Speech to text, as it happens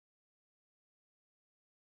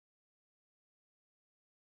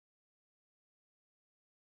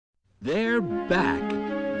They're back.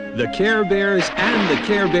 The Care Bears and the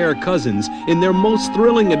Care Bear cousins in their most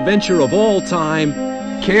thrilling adventure of all time,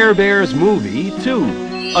 Care Bears Movie 2,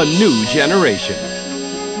 A New Generation.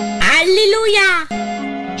 Hallelujah!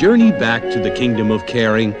 Journey back to the kingdom of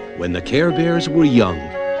caring when the Care Bears were young.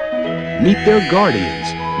 Meet their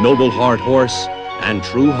guardians, Noble Heart Horse and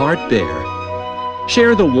True Heart Bear.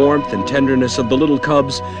 Share the warmth and tenderness of the little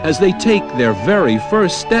cubs as they take their very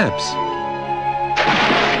first steps.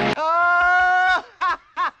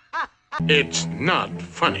 It's not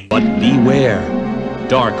funny. But beware,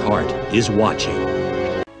 Darkheart is watching.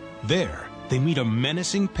 There, they meet a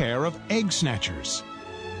menacing pair of egg snatchers.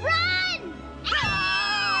 Run!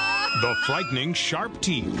 The frightening Sharp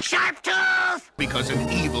Teeth. Sharp Tooth! Because an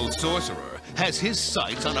evil sorcerer has his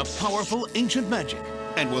sights on a powerful ancient magic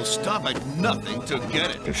and will stop at nothing to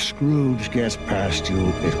get it. If Scrooge gets past you,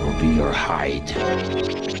 it will be your hide.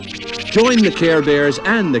 Join the Care Bears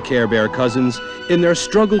and the Care Bear cousins in their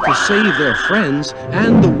struggle to save their friends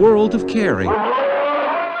and the world of caring.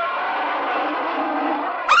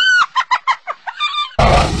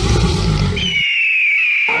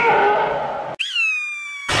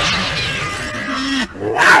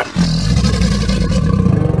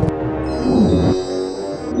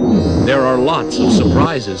 There are lots of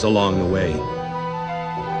surprises along the way.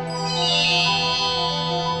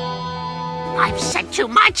 I've said too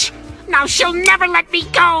much. Now she'll never let me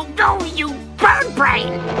go. Go, you bird brain!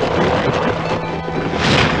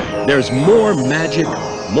 There's more magic,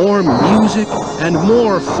 more music, and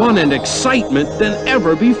more fun and excitement than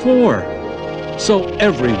ever before. So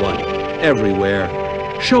everyone, everywhere,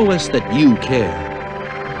 show us that you care.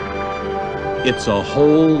 It's a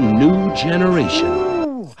whole new generation.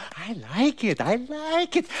 Ooh, I like it. I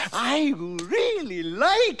like it. I really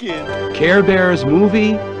like it. Care Bears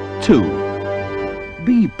Movie 2.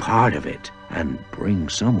 Be part of it and bring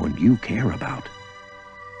someone you care about.